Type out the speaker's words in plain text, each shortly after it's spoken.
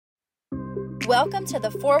Welcome to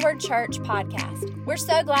the Forward Church podcast. We're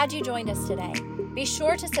so glad you joined us today. Be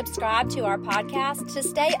sure to subscribe to our podcast to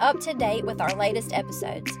stay up to date with our latest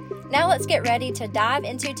episodes. Now let's get ready to dive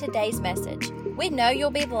into today's message. We know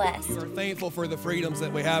you'll be blessed. We're thankful for the freedoms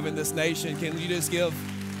that we have in this nation. Can you just give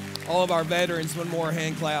all of our veterans one more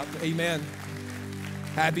hand clap? Amen.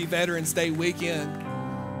 Happy Veterans Day weekend.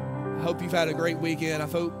 I hope you've had a great weekend.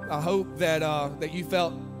 I hope that you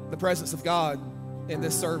felt the presence of God in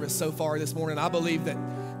this service so far this morning. I believe that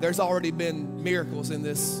there's already been miracles in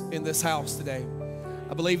this house today.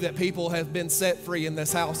 I believe that people have been set free in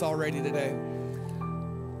this house already today.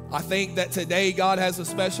 I think that today God has a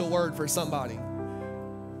special word for somebody.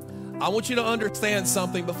 I want you to understand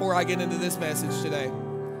something before I get into this message today.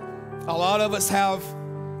 A lot of us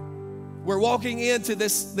we're walking into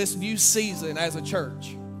this new season as a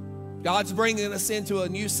church. God's bringing us into a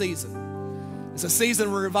new season. It's a season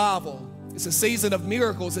of revival. It's a season of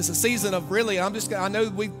miracles. It's a season of I know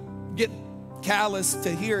we get callous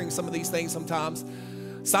to hearing some of these things sometimes.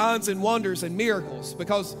 Signs and wonders and miracles,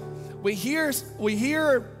 because we hear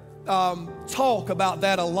talk about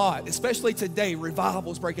that a lot, especially today.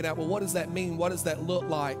 Revival's breaking out. Well, what does that mean? What does that look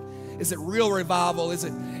like? Is it real revival? Is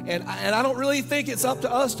it? And I don't really think it's up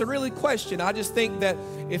to us to really question. I just think that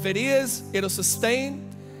if it is, it'll sustain.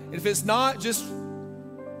 And if it's not, just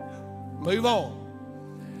move on.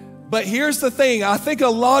 But here's the thing. I think a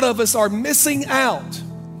lot of us are missing out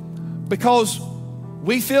because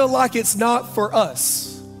we feel like it's not for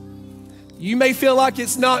us. You may feel like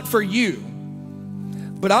it's not for you.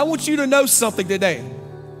 But I want you to know something today.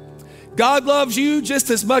 God loves you just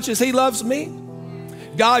as much as He loves me.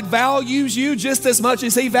 God values you just as much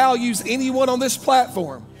as He values anyone on this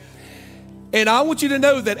platform. And I want you to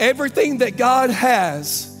know that everything that God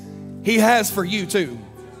has, He has for you too.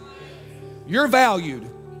 You're valued.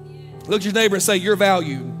 Look at your neighbor and say, you're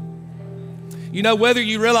valued. You know, whether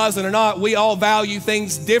you realize it or not, we all value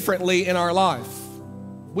things differently in our life.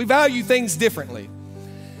 We value things differently.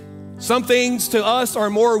 Some things to us are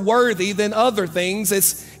more worthy than other things.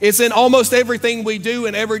 It's in almost everything we do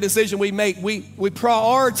and every decision we make. We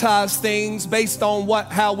prioritize things based on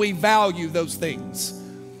how we value those things.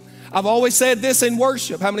 I've always said this in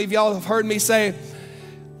worship. How many of y'all have heard me say,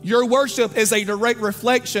 your worship is a direct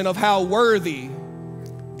reflection of how worthy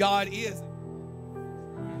God is?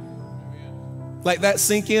 Let that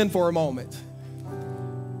sink in for a moment.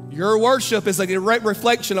 Your worship is a direct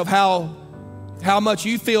reflection of how much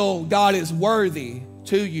you feel God is worthy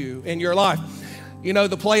to you in your life. You know,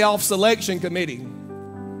 the playoff selection committee,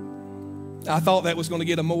 I thought that was going to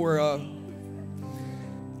get a more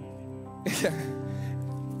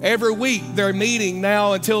every week they're meeting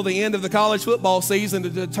now until the end of the college football season to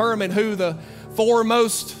determine who the four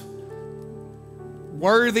most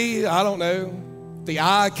worthy, I don't know, the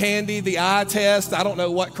eye candy, the eye test. I don't know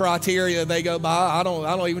what criteria they go by. I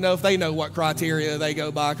don't even know if they know what criteria they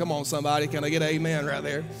go by. Come on, somebody. Can I get an amen right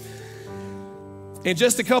there? In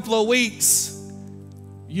just a couple of weeks,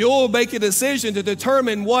 you'll make a decision to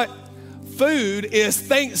determine what food is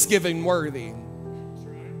Thanksgiving worthy.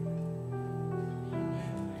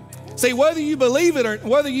 See, whether you believe it or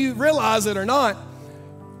whether you realize it or not,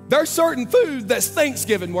 there's certain food that's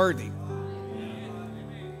Thanksgiving worthy.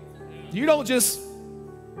 You don't just,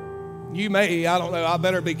 I don't know, I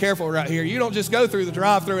better be careful right here. You don't just go through the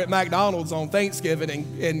drive-thru at McDonald's on Thanksgiving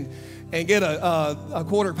and get a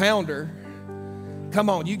quarter pounder. Come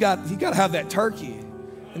on, you got to have that turkey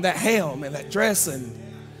and that ham and that dressing.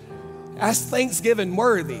 That's Thanksgiving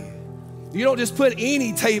worthy. You don't just put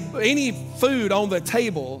any food on the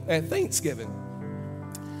table at Thanksgiving.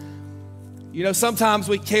 You know, sometimes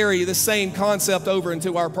we carry the same concept over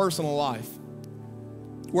into our personal life,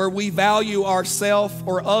 where we value ourselves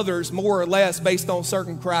or others more or less based on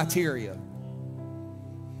certain criteria.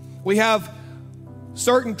 We have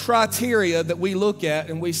certain criteria that we look at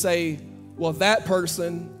and we say, well, that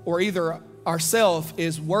person or either ourselves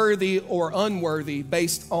is worthy or unworthy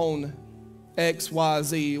based on X, Y,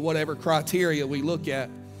 Z, whatever criteria we look at.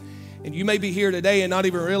 And you may be here today and not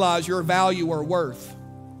even realize your value or worth.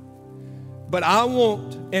 But I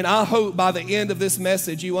want and I hope by the end of this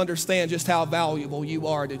message you understand just how valuable you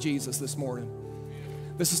are to Jesus this morning.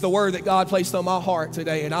 This is the word that God placed on my heart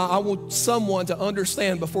today, and I want someone to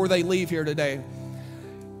understand before they leave here today.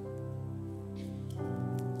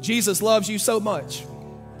 Jesus loves you so much.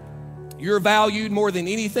 You're valued more than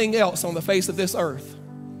anything else on the face of this earth.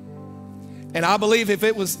 And I believe if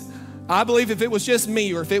it was just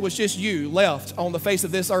me or if it was just you left on the face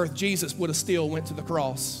of this earth, Jesus would have still went to the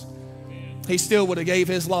cross. he still would have gave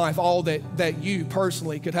his life all that you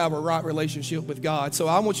personally could have a right relationship with God. So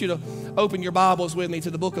I want you to open your Bibles with me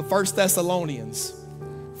to the book of 1 Thessalonians.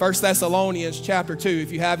 1 Thessalonians chapter 2.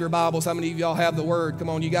 If you have your Bibles, how many of y'all have the word? Come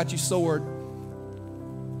on, you got your sword.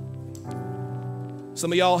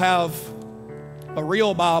 Some of y'all have a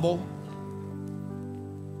real Bible.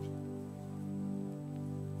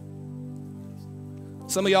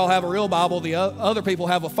 Some of y'all have a real Bible. The other people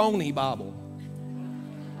have a phony Bible.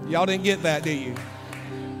 Y'all didn't get that, did you?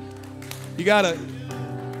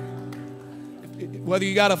 Whether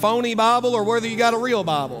you got a phony Bible or whether you got a real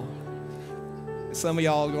Bible. Some of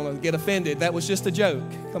y'all are going to get offended. That was just a joke.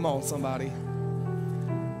 Come on, somebody.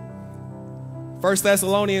 1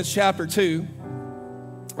 Thessalonians chapter 2.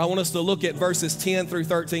 I want us to look at verses 10 through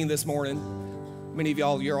 13 this morning. Many of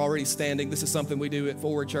y'all, you're already standing. This is something we do at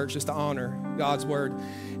Forward Church just to honor God's word.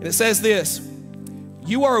 And it says this: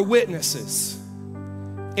 you are witnesses,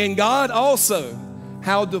 and God also,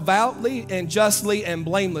 how devoutly and justly and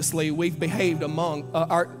blamelessly we've behaved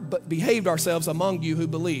ourselves among you who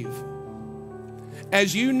believe.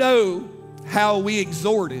 As you know how we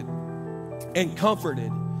exhorted and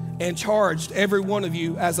comforted and charged every one of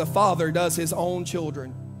you as a father does his own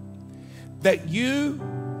children, that you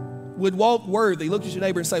would walk worthy. Look at your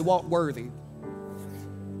neighbor and say, walk worthy.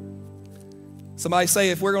 Somebody say,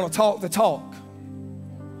 if we're going to talk the talk,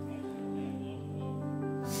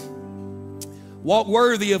 walk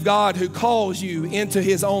worthy of God who calls you into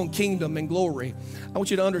his own kingdom and glory. I want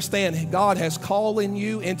you to understand, God has called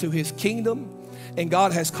you into his kingdom, and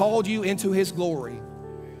God has called you into his glory.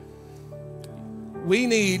 We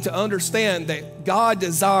need to understand that God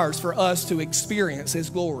desires for us to experience his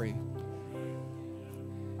glory.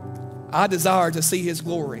 I desire to see his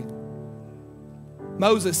glory.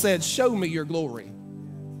 Moses said, show me your glory.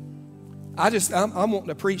 I'm wanting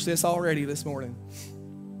to preach this already this morning.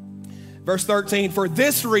 Verse 13, for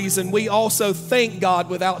this reason we also thank God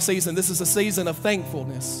without ceasing. This is a season of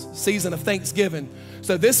thankfulness, season of thanksgiving.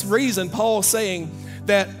 So this reason, Paul's saying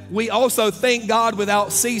that we also thank God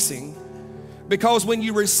without ceasing, because when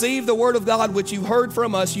you received the word of God, which you heard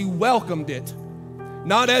from us, you welcomed it,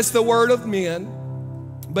 not as the word of men,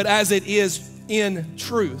 but as it is in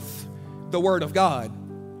truth, the word of God,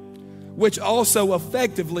 which also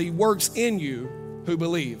effectively works in you who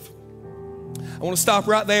believe. I want to stop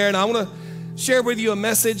right there, and I want to share with you a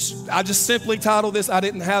message. I just simply titled this. I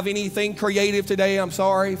didn't have anything creative today. I'm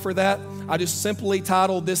sorry for that. I just simply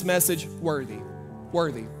titled this message, Worthy.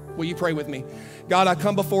 Worthy. Will you pray with me? God, I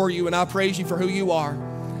come before you and I praise you for who you are.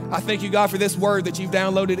 I thank you, God, for this word that you've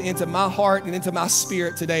downloaded into my heart and into my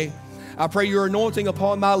spirit today. I pray your anointing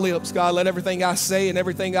upon my lips, God. Let everything I say and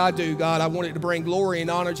everything I do, God, I want it to bring glory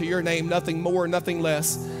and honor to your name, nothing more, nothing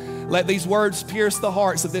less. Let these words pierce the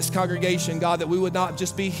hearts of this congregation, God, that we would not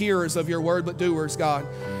just be hearers of your word, but doers, God.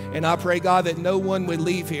 And I pray, God, that no one would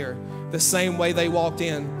leave here the same way they walked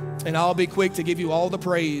in. And I'll be quick to give you all the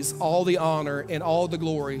praise, all the honor, and all the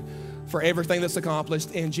glory for everything that's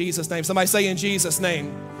accomplished in Jesus' name. Somebody say, in Jesus'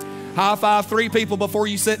 name. High five 3 people before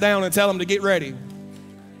you sit down and tell them to get ready.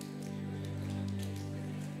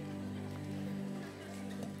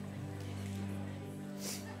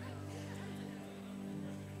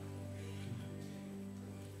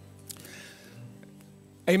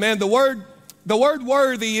 Amen. The word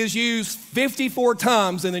worthy is used 54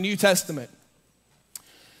 times in the New Testament.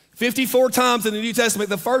 54 times in the New Testament.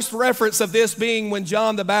 The first reference of this being when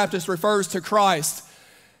John the Baptist refers to Christ.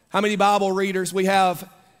 How many Bible readers we have?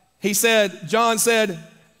 John said,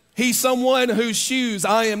 he's someone whose shoes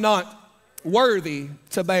I am not worthy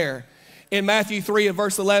to bear. In Matthew 3 and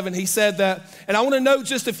verse 11, he said that. And I want to note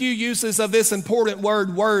just a few uses of this important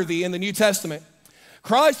word worthy in the New Testament.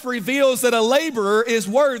 Christ reveals that a laborer is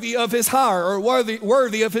worthy of his hire or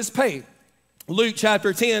worthy of his pay. Luke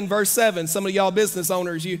chapter 10, verse 7. Some of y'all business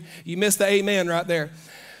owners, you missed the amen right there.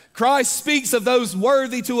 Christ speaks of those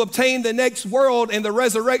worthy to obtain the next world and the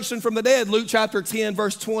resurrection from the dead. Luke chapter 10,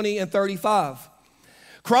 verse 20 and 35.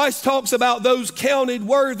 Christ talks about those counted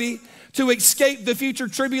worthy to escape the future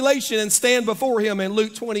tribulation and stand before him in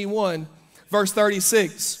Luke 21, verse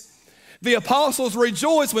 36. The apostles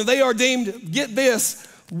rejoice when they are deemed, get this,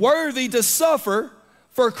 worthy to suffer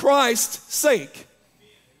for Christ's sake.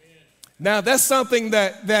 Now, that's something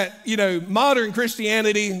that modern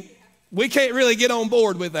Christianity, we can't really get on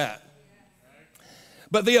board with that.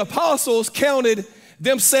 But the apostles counted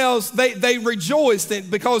themselves, they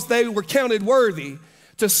rejoiced because they were counted worthy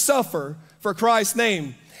to suffer for Christ's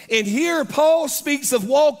name. And here Paul speaks of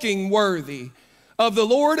walking worthy of the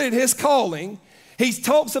Lord and his calling. He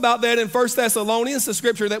talks about that in 1 Thessalonians, the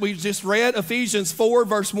scripture that we just read, Ephesians 4,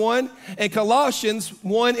 verse 1, and Colossians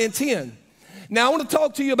 1 and 10. Now, I want to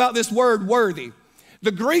talk to you about this word worthy.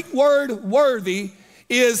 The Greek word worthy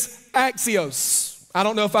is axios. I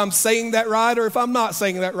don't know if I'm saying that right or if I'm not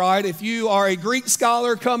saying that right. If you are a Greek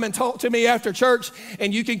scholar, come and talk to me after church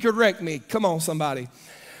and you can correct me. Come on, somebody.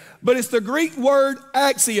 But it's the Greek word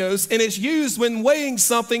axios, and it's used when weighing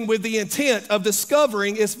something with the intent of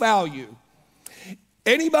discovering its value.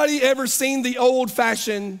 Anybody ever seen the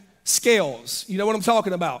old-fashioned scales? You know what I'm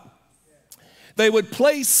talking about? They would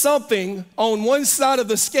place something on one side of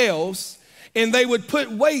the scales, and they would put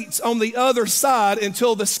weights on the other side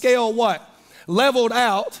until the scale what? Leveled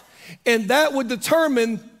out, and that would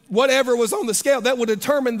determine whatever was on the scale. That would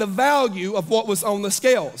determine the value of what was on the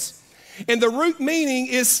scales. And the root meaning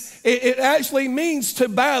is, it actually means to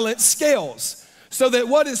balance scales, so that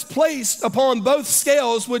what is placed upon both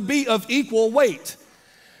scales would be of equal weight.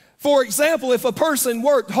 For example, if a person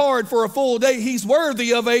worked hard for a full day, he's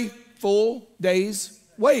worthy of a full day's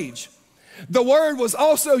wage. The word was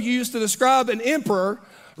also used to describe an emperor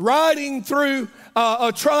riding through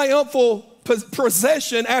a triumphal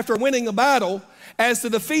procession after winning a battle, as the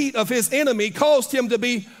defeat of his enemy caused him to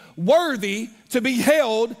be worthy to be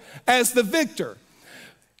hailed as the victor.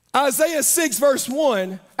 Isaiah 6 verse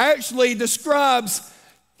 1 actually describes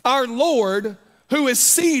our Lord who is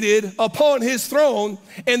seated upon his throne,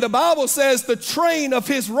 and the Bible says the train of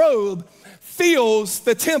his robe fills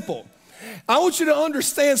the temple. I want you to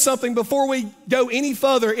understand something before we go any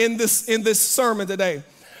further in this sermon today.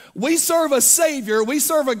 We serve a Savior, we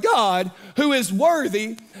serve a God who is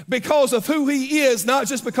worthy because of who he is, not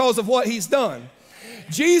just because of what he's done.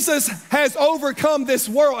 Jesus has overcome this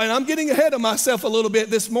world, and I'm getting ahead of myself a little bit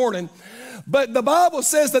this morning, but the Bible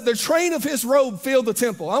says that the train of his robe filled the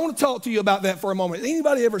temple. I want to talk to you about that for a moment.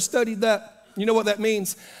 Anybody ever studied that? You know what that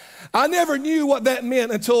means? I never knew what that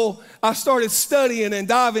meant until I started studying and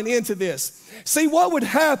diving into this. See, what would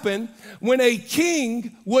happen when a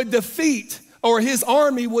king would defeat, or his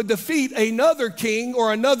army would defeat another king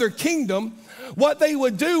or another kingdom? What they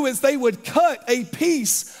would do is they would cut a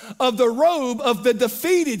piece of the robe of the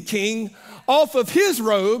defeated king off of his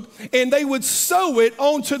robe, and they would sew it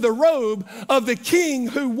onto the robe of the king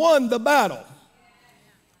who won the battle.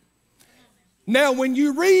 Now, when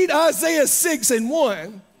you read Isaiah 6 and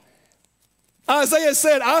 1, Isaiah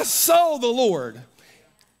said, I saw the Lord,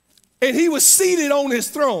 and he was seated on his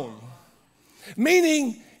throne,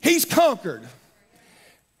 meaning he's conquered.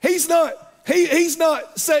 He's not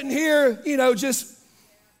sitting here,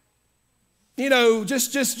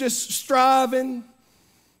 just striving,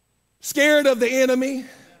 scared of the enemy,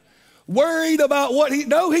 worried about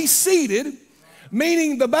he's seated,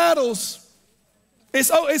 meaning the battle's,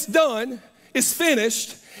 it's done, it's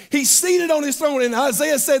finished. He's seated on his throne, and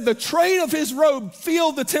Isaiah said the train of his robe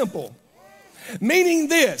filled the temple, meaning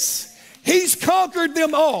this, he's conquered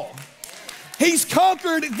them all. He's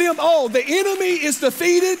conquered them all. The enemy is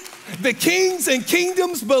defeated. The kings and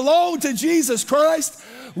kingdoms belong to Jesus Christ.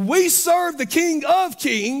 We serve the King of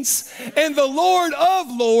Kings and the Lord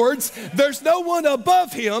of Lords. There's no one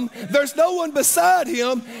above him. There's no one beside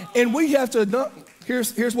him. And we have to know,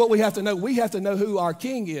 here's what we have to know. We have to know who our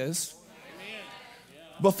King is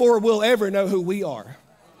before we'll ever know who we are.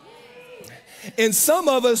 And some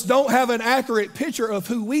of us don't have an accurate picture of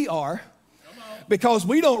who we are because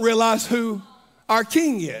we don't realize who our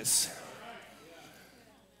King is.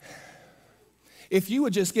 If you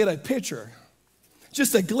would just get a picture,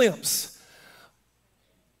 just a glimpse.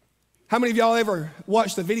 How many of y'all ever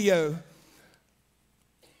watched the video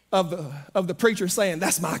of the preacher saying,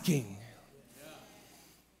 that's my king?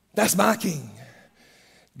 That's my king.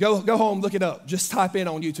 Go home, look it up. Just type in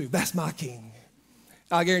on YouTube, that's my king.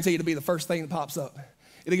 I guarantee you it'll be the first thing that pops up.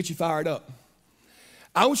 It'll get you fired up.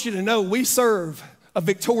 I want you to know we serve a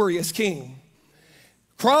victorious king.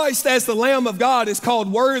 Christ as the Lamb of God is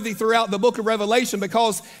called worthy throughout the book of Revelation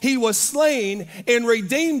because he was slain and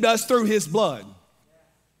redeemed us through his blood.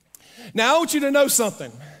 Now I want you to know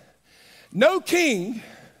something. No king,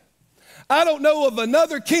 I don't know of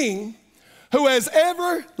another king who has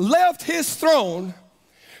ever left his throne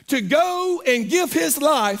to go and give his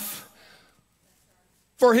life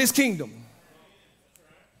for his kingdom.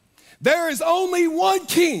 There is only one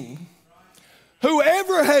king who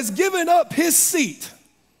ever has given up his seat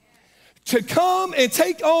to come and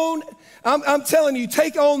take on, I'm telling you,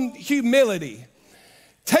 take on humility.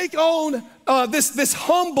 Take on this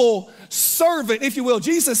humble servant, if you will.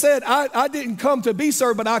 Jesus said, I didn't come to be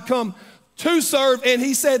served, but I come to serve. And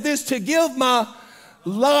he said this, to give my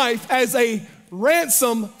life as a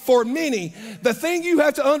ransom for many. The thing you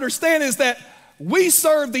have to understand is that we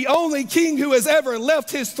serve the only king who has ever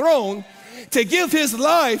left his throne to give his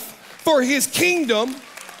life for his kingdom.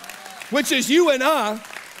 which is you and I.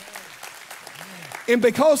 And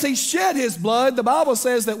because he shed his blood, the Bible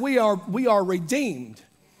says that we are redeemed.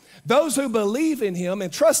 Those who believe in him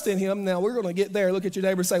and trust in him, now we're going to get there. Look at your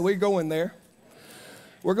neighbor and say, we're going there.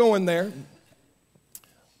 We're going there.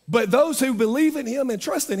 But those who believe in him and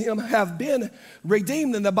trust in him have been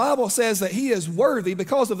redeemed. And the Bible says that he is worthy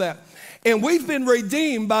because of that. And we've been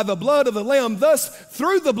redeemed by the blood of the Lamb. Thus,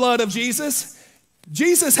 through the blood of Jesus,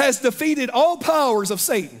 Jesus has defeated all powers of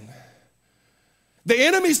Satan. The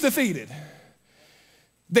enemy's defeated.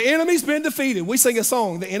 The enemy's been defeated. We sing a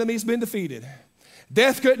song, the enemy's been defeated.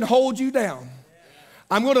 Death couldn't hold you down.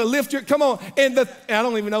 I'm going to lift your, come on. And I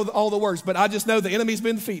don't even know all the words, but I just know the enemy's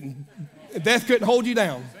been defeated. Death couldn't hold you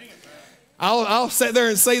down. I'll sit there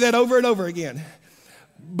and say that over and over again.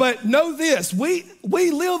 But know this, we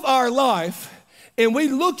live our life and we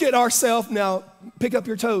look at ourselves. Now, pick up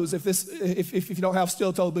your toes if you don't have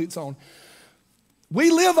steel-toe boots on. We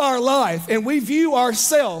live our life and we view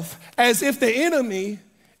ourselves as if the enemy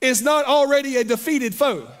is not already a defeated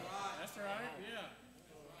foe. That's right,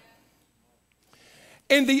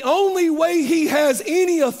 yeah. And the only way he has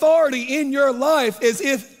any authority in your life is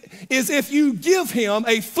if you give him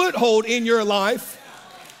a foothold in your life.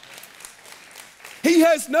 He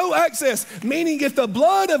has no access, meaning if the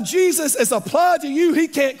blood of Jesus is applied to you, he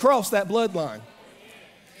can't cross that bloodline.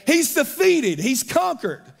 He's defeated, he's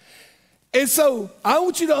conquered. And so I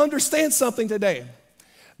want you to understand something today.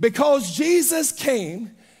 Because Jesus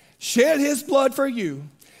came, shed his blood for you,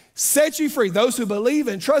 set you free. Those who believe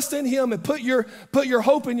and trust in him and put your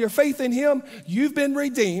hope and your faith in him, you've been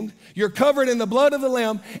redeemed. You're covered in the blood of the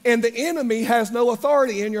Lamb, and the enemy has no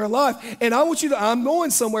authority in your life. And I'm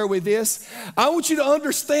going somewhere with this. I want you to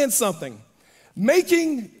understand something.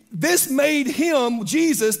 This made him,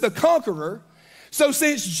 Jesus, the conqueror. So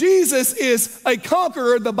since Jesus is a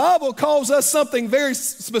conqueror, the Bible calls us something very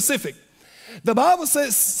specific. The Bible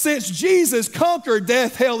says, since Jesus conquered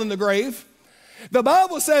death, hell, and the grave, the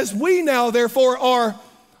Bible says we now, therefore, are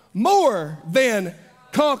more than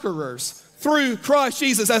conquerors through Christ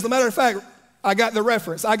Jesus. As a matter of fact, I got the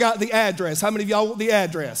reference. I got the address. How many of y'all want the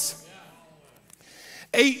address?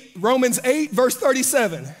 Romans 8, verse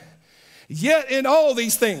 37. Yet in all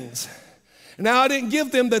these things. Now, I didn't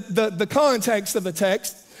give them the context of the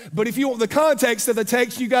text, but if you want the context of the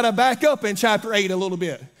text, you got to back up in chapter 8 a little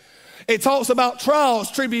bit. It talks about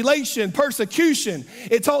trials, tribulation, persecution.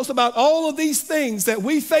 It talks about all of these things that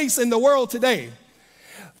we face in the world today.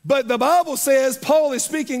 But the Bible says, Paul is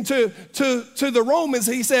speaking to the Romans.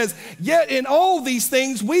 He says, yet in all these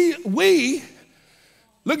things, we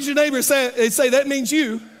look at your neighbor and say, that means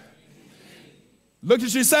you. Look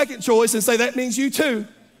at your second choice and say, that means you too.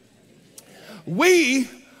 We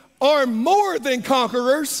are more than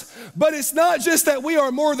conquerors, but it's not just that we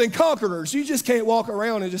are more than conquerors. You just can't walk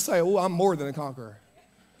around and just say, oh, I'm more than a conqueror.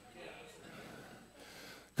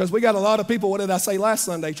 Because we got a lot of people, what did I say last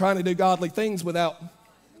Sunday, trying to do godly things without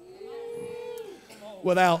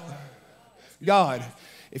God.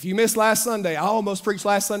 If you missed last Sunday, I almost preached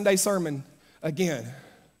last Sunday's sermon again,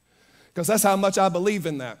 because that's how much I believe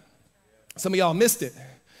in that. Some of y'all missed it.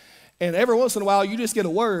 And every once in a while, you just get a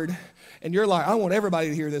word, and you're like, I want everybody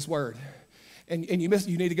to hear this word. And you missed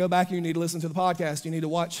it. You need to go back and you need to listen to the podcast. You need to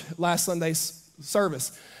watch last Sunday's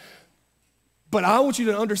service. But I want you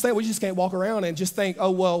to understand, we just can't walk around and just think,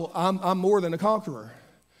 oh, well, I'm more than a conqueror.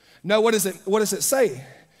 No, what does it say?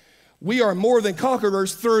 We are more than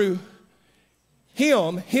conquerors through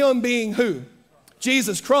him being who?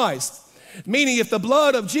 Jesus Christ. Meaning if the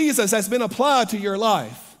blood of Jesus has been applied to your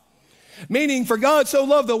life, meaning for God so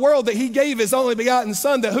loved the world that he gave his only begotten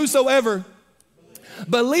son, that whosoever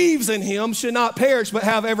believes in him should not perish but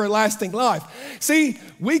have everlasting life. See,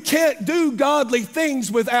 we can't do godly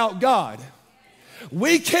things without God.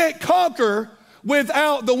 We can't conquer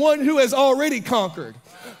without the one who has already conquered.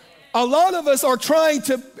 A lot of us are trying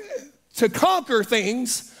to conquer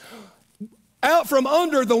things out from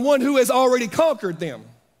under the one who has already conquered them.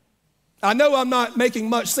 I know I'm not making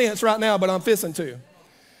much sense right now, but I'm fixing to.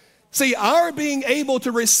 See, our being able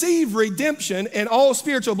to receive redemption and all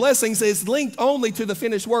spiritual blessings is linked only to the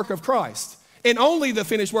finished work of Christ, and only the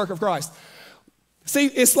finished work of Christ. See,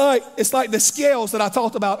 it's like the scales that I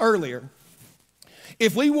talked about earlier.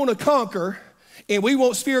 If we want to conquer and we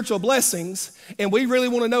want spiritual blessings and we really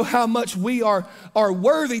want to know how much we are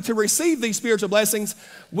worthy to receive these spiritual blessings,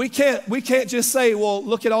 we can't just say, well,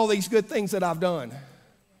 look at all these good things that I've done.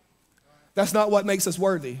 That's not what makes us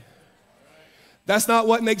worthy. That's not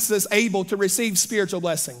what makes us able to receive spiritual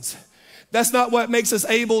blessings. That's not what makes us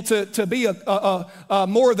able to be a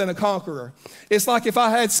more than a conqueror. It's like if I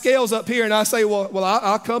had scales up here and I say, well,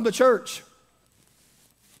 I'll come to church.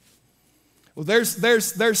 Well,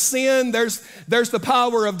 there's sin, there's the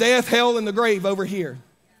power of death, hell, and the grave over here.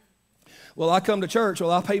 Well, I come to church,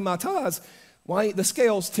 well, I pay my tithes. Why ain't the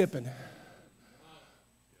scales tipping?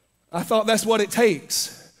 I thought that's what it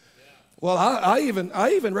takes. Well, I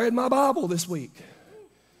even read my Bible this week.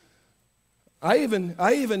 I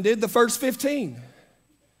even did the first 15.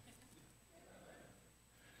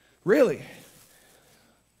 Really?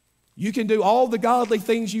 You can do all the godly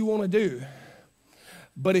things you want to do.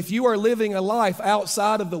 But if you are living a life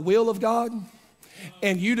outside of the will of God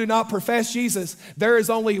and you do not profess Jesus, there is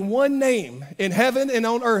only one name in heaven and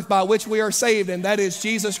on earth by which we are saved, and that is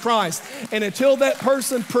Jesus Christ. And until that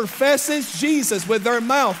person professes Jesus with their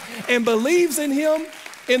mouth and believes in him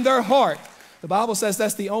in their heart, the Bible says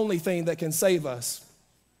that's the only thing that can save us.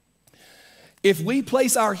 If we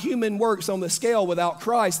place our human works on the scale without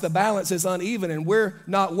Christ, the balance is uneven and we're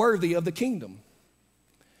not worthy of the kingdom.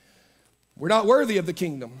 We're not worthy of the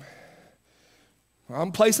kingdom.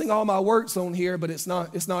 I'm placing all my works on here, but it's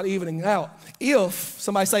not evening out. If,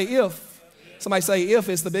 somebody say if. Somebody say if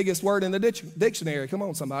is the biggest word in the dictionary. Come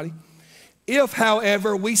on, somebody. If,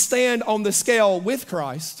 however, we stand on the scale with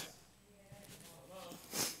Christ,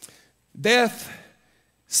 death,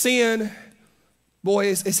 sin, boy,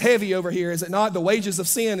 it's heavy over here, is it not? The wages of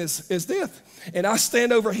sin is death. And I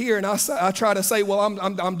stand over here and I try to say, well,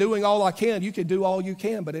 I'm doing all I can. You can do all you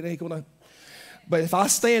can, but it ain't going to. But if I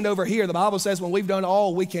stand over here, the Bible says when we've done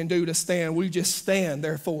all we can do to stand, we just stand,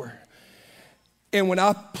 therefore. And when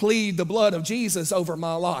I plead the blood of Jesus over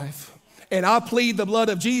my life, and I plead the blood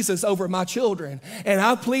of Jesus over my children, and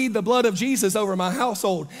I plead the blood of Jesus over my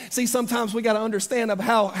household. See, sometimes we got to understand of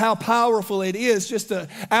how powerful it is just to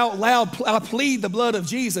out loud, I plead the blood of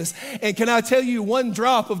Jesus. And can I tell you, one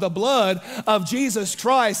drop of the blood of Jesus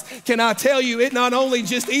Christ, can I tell you, it not only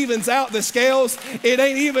just evens out the scales, it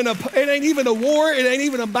ain't even a war, it ain't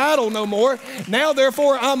even a battle no more. Now,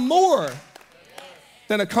 therefore, I'm more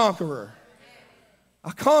than a conqueror.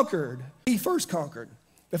 I conquered. He first conquered.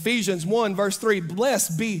 Ephesians 1 verse 3,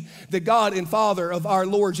 blessed be the God and Father of our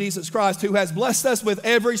Lord Jesus Christ, who has blessed us with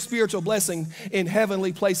every spiritual blessing in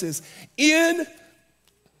heavenly places in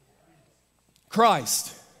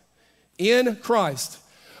Christ. In Christ.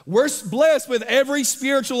 We're blessed with every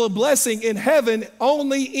spiritual blessing in heaven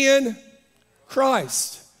only in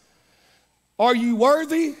Christ. Are you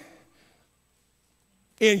worthy?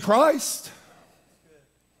 In Christ.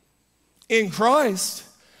 In Christ.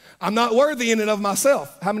 I'm not worthy in and of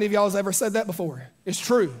myself. How many of y'all has ever said that before? It's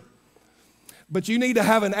true. But you need to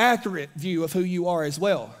have an accurate view of who you are as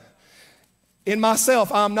well. In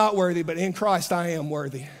myself, I'm not worthy, but in Christ, I am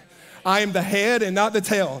worthy. I am the head and not the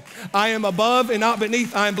tail. I am above and not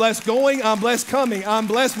beneath. I am blessed going, I'm blessed coming. I'm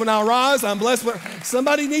blessed when I rise, I'm blessed when...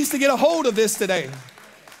 Somebody needs to get a hold of this today.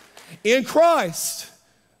 In Christ,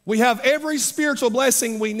 we have every spiritual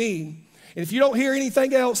blessing we need. And if you don't hear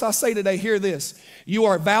anything else I say today, hear this. You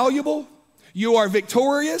are valuable, you are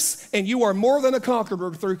victorious, and you are more than a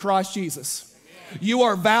conqueror through Christ Jesus. You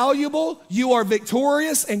are valuable, you are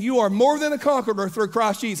victorious, and you are more than a conqueror through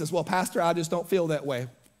Christ Jesus. Well, Pastor, I just don't feel that way.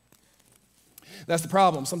 That's the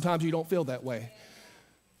problem. Sometimes you don't feel that way.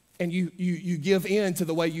 And you give in to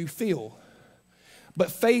the way you feel.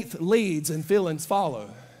 But faith leads and feelings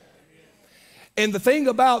follow. And the thing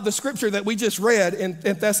about the scripture that we just read in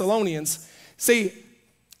Thessalonians, see,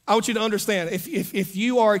 I want you to understand, if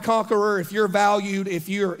you are a conqueror, if you're valued, if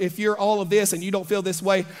you're all of this and you don't feel this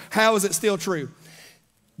way, how is it still true?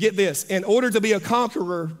 Get this, in order to be a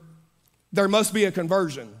conqueror, there must be a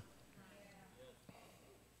conversion.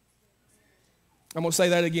 I'm going to say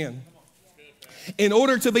that again. In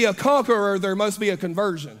order to be a conqueror, there must be a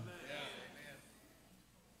conversion.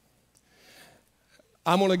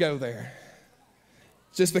 I'm going to go there.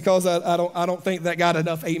 Just because I don't think that got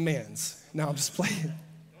enough amens. No, I'm just playing.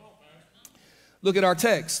 Look at our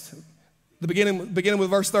text, beginning with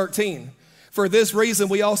verse 13. For this reason,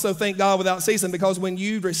 we also thank God without ceasing, because when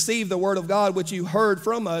you received the word of God, which you heard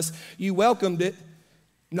from us, you welcomed it,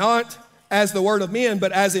 not as the word of men,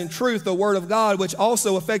 but as in truth the word of God, which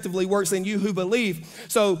also effectively works in you who believe.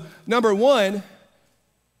 So, number one,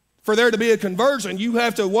 for there to be a conversion, you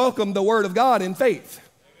have to welcome the word of God in faith.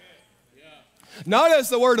 Not as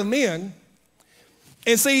the word of men.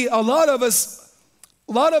 And see, a lot of us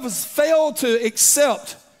fail to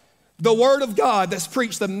accept the word of God that's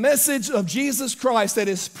preached, the message of Jesus Christ that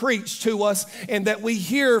is preached to us and that we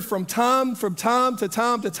hear from time to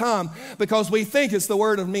time, because we think it's the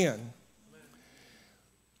word of men.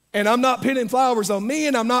 And I'm not pinning flowers on me,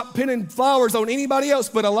 and I'm not pinning flowers on anybody else,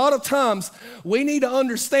 but a lot of times we need to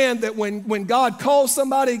understand that when God calls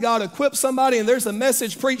somebody, God equips somebody, and there's a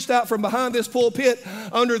message preached out from behind this pulpit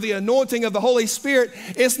under the anointing of the Holy Spirit,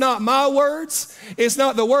 it's not my words, it's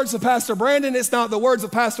not the words of Pastor Brandon, it's not the words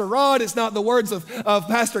of Pastor Rod, it's not the words of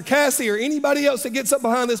Pastor Cassie or anybody else that gets up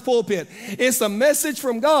behind this pulpit. It's a message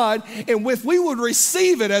from God, and if we would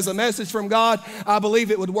receive it as a message from God, I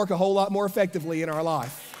believe it would work a whole lot more effectively in our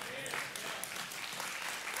life.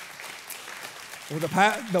 Well,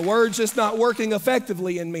 the word's just not working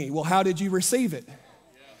effectively in me. Well, how did you receive it?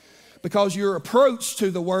 Because your approach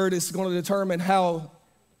to the word is going to determine how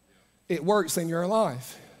it works in your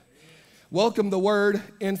life. Welcome the word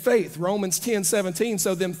in faith. Romans 10:17.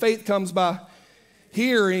 So then faith comes by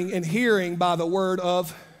hearing, and hearing by the word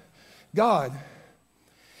of God.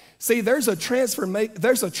 See, there's a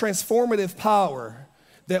transformative power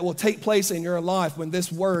that will take place in your life when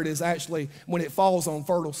this word is actually, when it falls on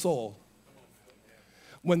fertile soil.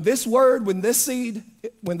 When the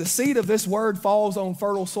seed of this word falls on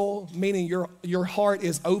fertile soil, meaning your heart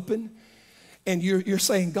is open and you're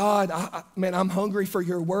saying, God, I'm hungry for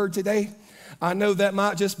your word today. I know that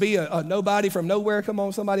might just be a nobody from nowhere. Come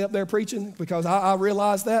on, somebody up there preaching, because I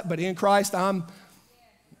realize that, but in Christ, I'm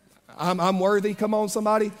worthy. Come on,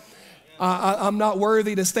 somebody. I'm not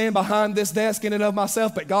worthy to stand behind this desk in and of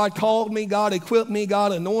myself, but God called me, God equipped me,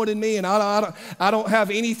 God anointed me, and I don't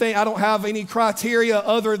have anything, I don't have any criteria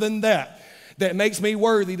other than that makes me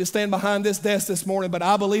worthy to stand behind this desk this morning. But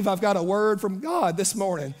I believe I've got a word from God this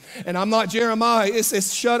morning, and I'm not Jeremiah.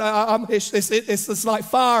 It's like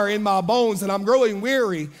fire in my bones, and I'm growing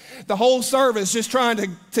weary the whole service just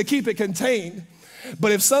trying to keep it contained.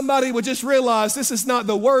 But if somebody would just realize this is not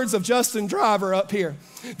the words of Justin Driver up here.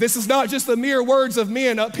 This is not just the mere words of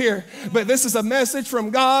men up here, but this is a message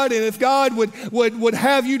from God. And if God would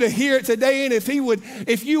have you to hear it today, and if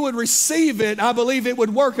you would receive it, I believe it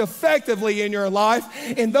would work effectively in your life.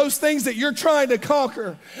 And those things that you're trying to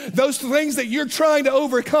conquer, those things that you're trying to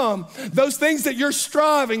overcome, those things that you're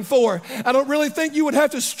striving for, I don't really think you would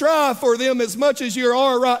have to strive for them as much as you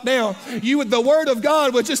are right now. The word of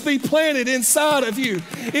God would just be planted inside of you.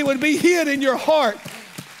 It would be hid in your heart.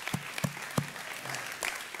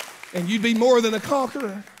 And you'd be more than a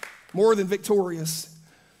conqueror, more than victorious.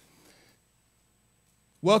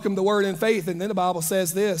 Welcome the word in faith. And then the Bible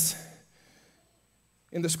says this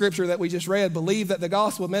in the scripture that we just read: believe that the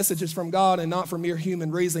gospel message is from God and not from mere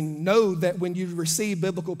human reasoning. Know that when you receive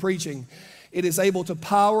biblical preaching, it is able to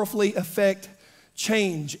powerfully affect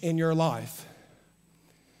change in your life.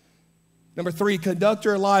 Number 3, conduct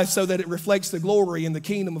your life so that it reflects the glory in the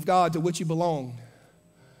kingdom of God to which you belong.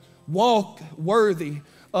 Walk worthy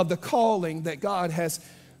of the calling that God has.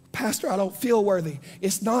 Pastor, I don't feel worthy.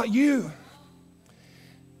 It's not you.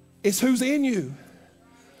 It's who's in you.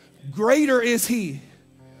 Greater is he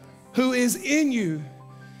who is in you.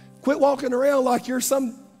 Quit walking around like you're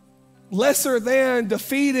some lesser than,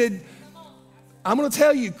 defeated. I'm going to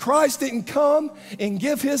tell you, Christ didn't come and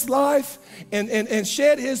give his life and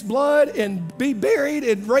shed his blood and be buried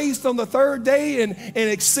and raised on the third day and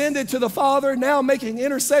ascended to the Father, now making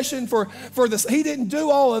intercession for this. He didn't do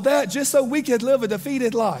all of that just so we could live a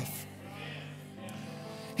defeated life.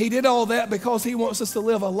 He did all that because he wants us to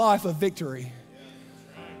live a life of victory,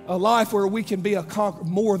 a life where we can be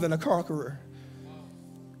more than a conqueror.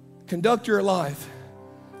 Conduct your life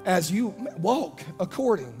as you walk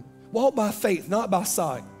by faith, not by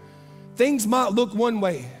sight. Things might look one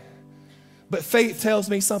way, but faith tells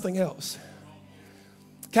me something else.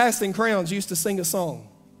 Casting Crowns used to sing a song.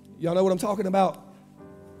 Y'all know what I'm talking about?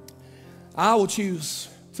 I will choose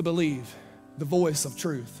to believe the voice of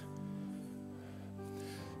truth.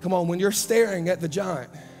 Come on, when you're staring at the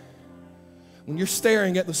giant, when you're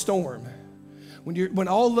staring at the storm, when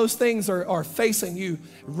all those things are facing you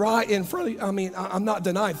right in front of you, I'm not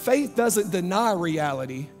denying. Faith doesn't deny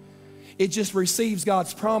reality. It just receives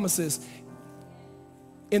God's promises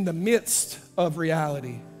in the midst of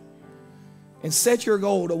reality. And set your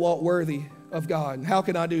goal to walk worthy of God. And how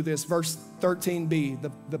can I do this? Verse 13b,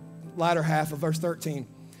 the latter half of verse 13.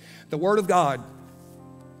 The word of God,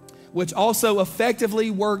 which also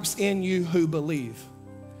effectively works in you who believe.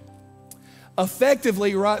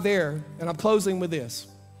 Effectively right there, and I'm closing with this.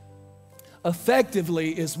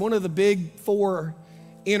 Effectively is one of the big 4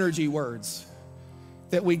 energy words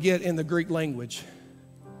that we get in the Greek language.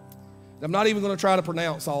 I'm not even going to try to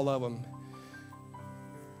pronounce all of them.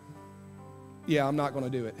 Yeah, I'm not going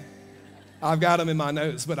to do it. I've got them in my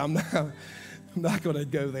notes, but I'm not going to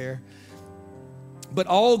go there. But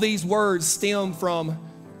all these words stem from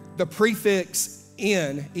the prefix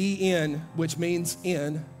en, en, which means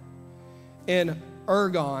in, in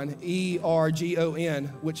ergon, E-R-G-O-N,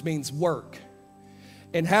 which means work,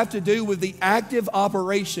 and have to do with the active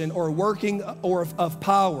operation or working or of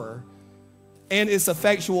power and its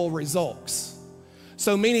effectual results.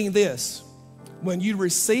 So meaning this, when you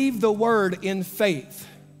receive the word in faith,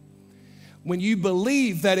 when you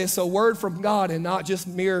believe that it's a word from God and not just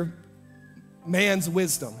mere man's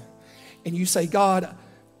wisdom, and you say, God,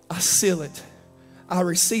 I seal it, I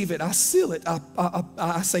receive it, I seal it,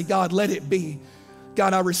 I say, God, let it be.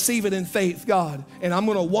 God, I receive it in faith, God, and I'm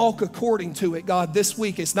going to walk according to it, God, this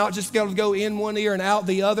week. It's not just going to go in one ear and out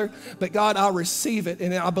the other, but God, I receive it,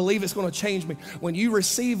 and I believe it's going to change me. When you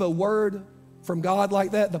receive a word from God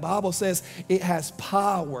like that, the Bible says it has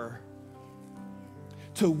power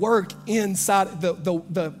to work inside,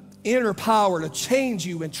 the inner power to change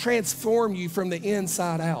you and transform you from the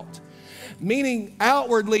inside out. Meaning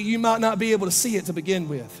outwardly, you might not be able to see it to begin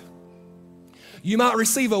with. You might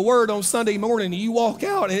receive a word on Sunday morning and you walk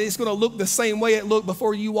out and it's going to look the same way it looked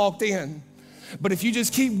before you walked in. But if you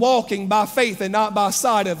just keep walking by faith and not by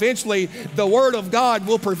sight, eventually the word of God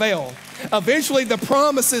will prevail. Eventually the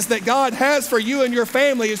promises that God has for you and your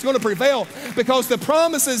family is going to prevail, because the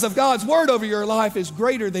promises of God's word over your life is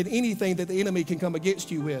greater than anything that the enemy can come against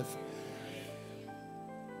you with.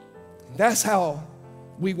 That's how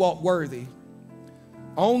we walk worthy.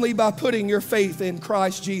 Only by putting your faith in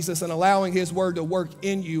Christ Jesus and allowing his word to work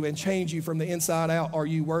in you and change you from the inside out are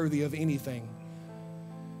you worthy of anything.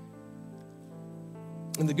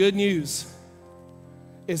 And the good news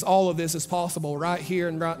is all of this is possible right here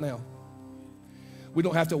and right now. We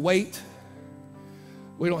don't have to wait.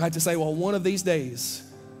 We don't have to say, well, one of these days,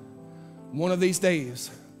 I'm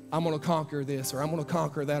going to conquer this, or I'm going to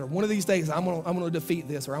conquer that, or one of these days, I'm going to defeat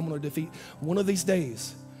this, or I'm going to defeat one of these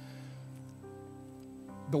days.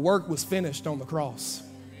 The work was finished on the cross.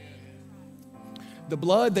 The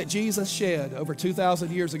blood that Jesus shed over 2,000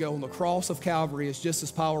 years ago on the cross of Calvary is just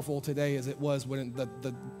as powerful today as it was when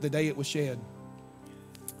the day it was shed.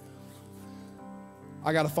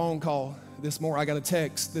 I got a phone call this morning. I got a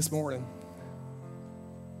text this morning.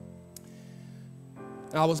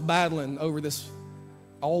 And I was battling over this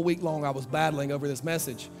all week long. I was battling over this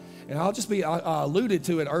message. And I alluded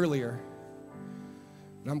to it earlier.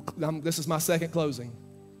 And this is my second closing.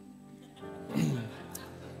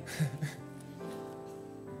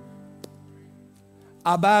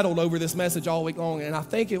 I battled over this message all week long, and I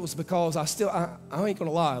think it was because I ain't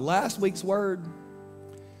gonna lie, last week's word,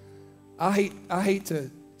 I hate to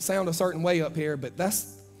sound a certain way up here, but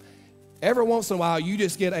that's, every once in a while you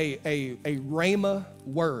just get a rhema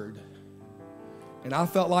word. And I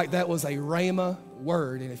felt like that was a rhema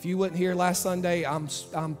word. And if you wasn't here last Sunday, I'm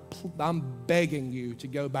begging you to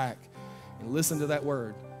go back and listen to that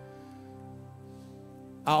word.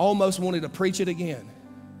 I almost wanted to preach it again.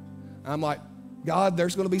 I'm like, God,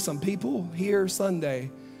 there's going to be some people here Sunday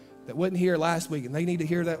that wasn't here last week, and they need to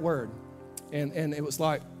hear that word. And it was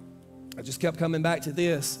like, I just kept coming back to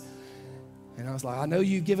this. And I was like, I know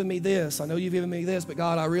you've given me this. But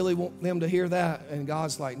God, I really want them to hear that. And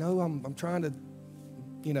God's like, no, I'm trying to,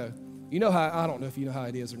 you know how, I don't know if you know how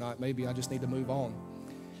it is or not. Maybe I just need to move on.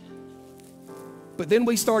 But then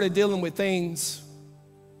we started dealing with things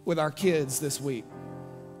with our kids this week.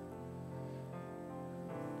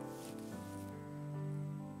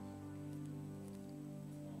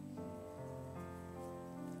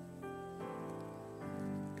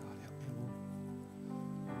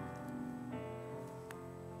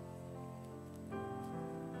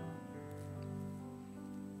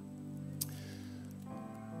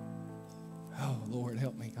 Lord,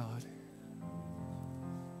 help me, God.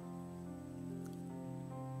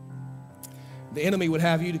 The enemy would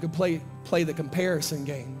have you to play the comparison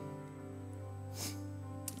game.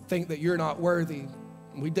 Think that you're not worthy.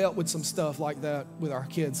 We dealt with some stuff like that with our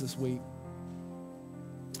kids this week.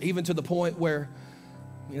 Even to the point where,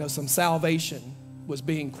 some salvation was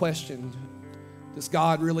being questioned. Does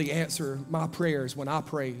God really answer my prayers when I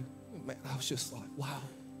pray? Man, I was just like, wow.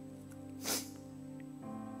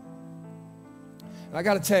 And I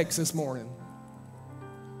got a text this morning.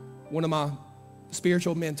 One of my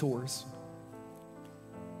spiritual mentors.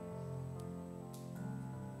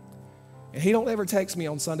 And he don't ever text me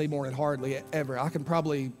on Sunday morning, hardly ever.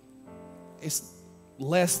 It's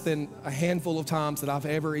less than a handful of times that I've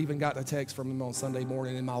ever even gotten a text from him on Sunday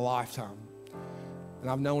morning in my lifetime. And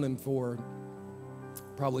I've known him for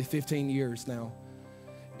probably 15 years now.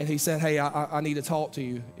 And he said, hey, I need to talk to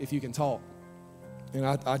you if you can talk. And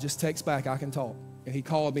I just text back, I can talk. And he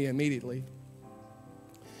called me immediately.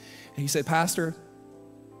 And he said, Pastor,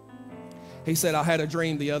 he said, I had a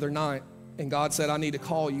dream the other night. And God said, I need to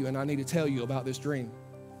call you and I need to tell you about this dream.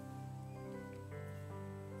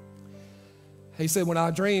 He said, when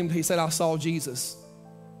I dreamed, he said, I saw Jesus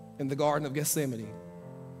in the Garden of Gethsemane.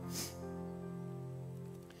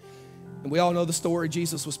 And we all know the story.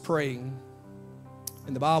 Jesus was praying.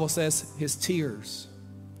 And the Bible says his tears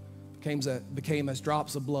became as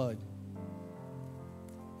drops of blood.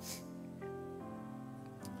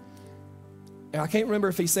 And I can't remember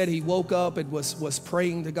if he said he woke up and was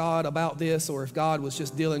praying to God about this, or if God was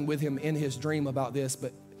just dealing with him in his dream about this.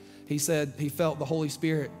 But he said he felt the Holy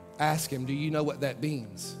Spirit ask him, do you know what that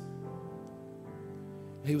means?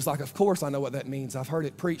 He was like, of course I know what that means. I've heard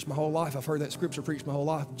it preached my whole life. I've heard that scripture preached my whole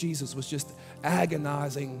life. Jesus was just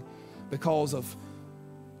agonizing because of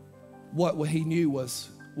what he knew was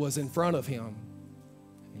in front of him.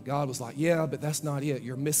 And God was like, yeah, but that's not it.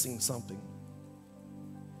 You're missing something.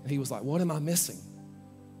 And he was like, what am I missing?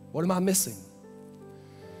 What am I missing?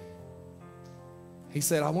 He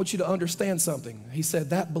said, I want you to understand something. He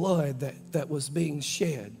said, that blood that was being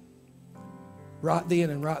shed right then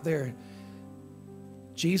and right there,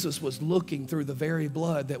 Jesus was looking through the very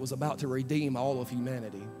blood that was about to redeem all of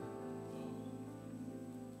humanity.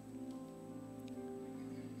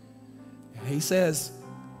 And he says,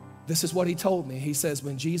 this is what he told me. He says,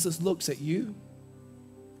 when Jesus looks at you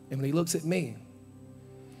and when he looks at me,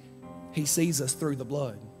 he sees us through the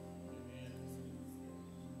blood.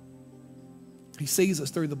 He sees us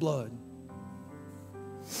through the blood.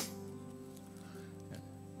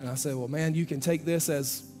 And I said, well, man, you can take this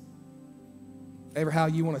as ever how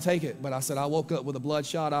you want to take it. But I said, I woke up with a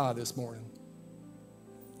bloodshot eye this morning.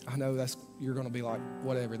 I know you're going to be like,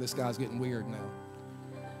 whatever, this guy's getting weird now.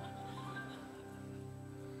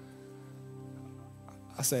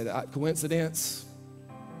 I said, coincidence?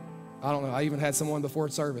 I don't know. I even had someone before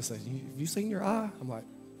service say, have you seen your eye? I'm like,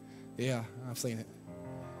 yeah, I've seen it.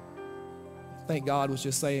 I think God was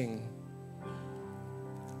just saying,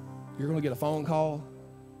 you're going to get a phone call,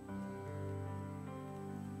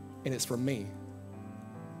 and it's from me.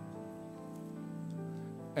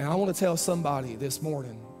 And I want to tell somebody this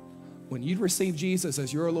morning, when you receive Jesus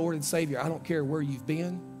as your Lord and Savior, I don't care where you've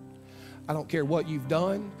been. I don't care what you've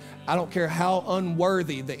done. I don't care how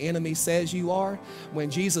unworthy the enemy says you are.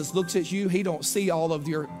 When Jesus looks at you, he don't see all of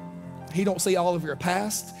your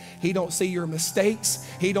past. He don't see your mistakes.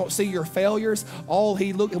 He don't see your failures. When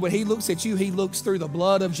he looks at you, he looks through the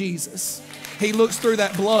blood of Jesus. He looks through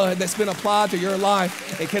that blood that's been applied to your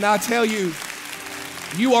life. And can I tell you,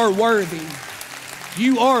 you are worthy.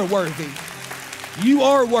 You are worthy. You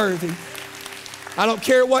are worthy. I don't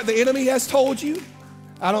care what the enemy has told you.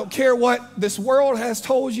 I don't care what this world has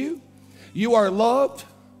told you. You are loved.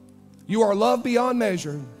 You are loved beyond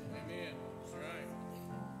measure. Amen. That's right.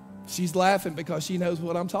 She's laughing because she knows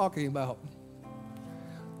what I'm talking about.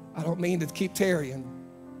 I don't mean to keep tarrying.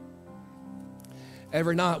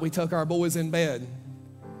 Every night we took our boys in bed,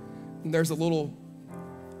 and there's a little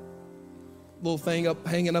thing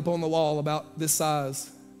hanging up on the wall about this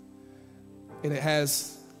size, and it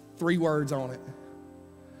has 3 words on it.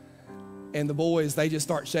 And the boys, they just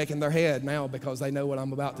start shaking their head now because they know what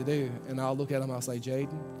I'm about to do. And I'll look at them, I'll say,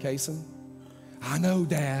 Jaden, Kason, I know,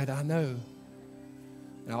 Dad, I know.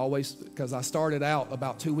 And because I started out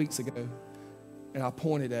about 2 weeks ago, and I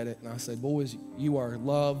pointed at it, and I said, boys, you are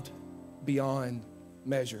loved beyond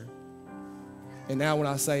measure. And now when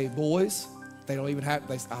I say boys, they don't even have,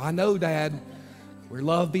 they say, I know, Dad, we're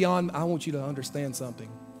loved beyond. I want you to understand something.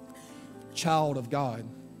 Child of God.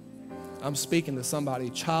 I'm speaking to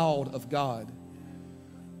somebody, child of God.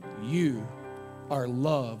 You are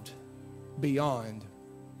loved beyond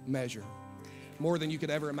measure. More than you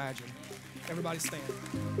could ever imagine. Everybody stand.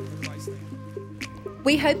 Everybody stand.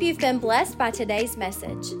 We hope you've been blessed by today's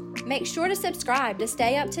message. Make sure to subscribe to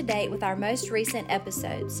stay up to date with our most recent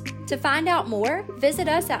episodes. To find out more, visit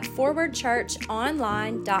us at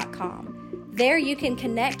forwardchurchonline.com. There you can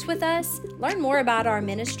connect with us, learn more about our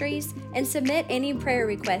ministries, and submit any prayer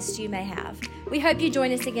requests you may have. We hope you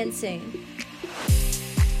join us again soon.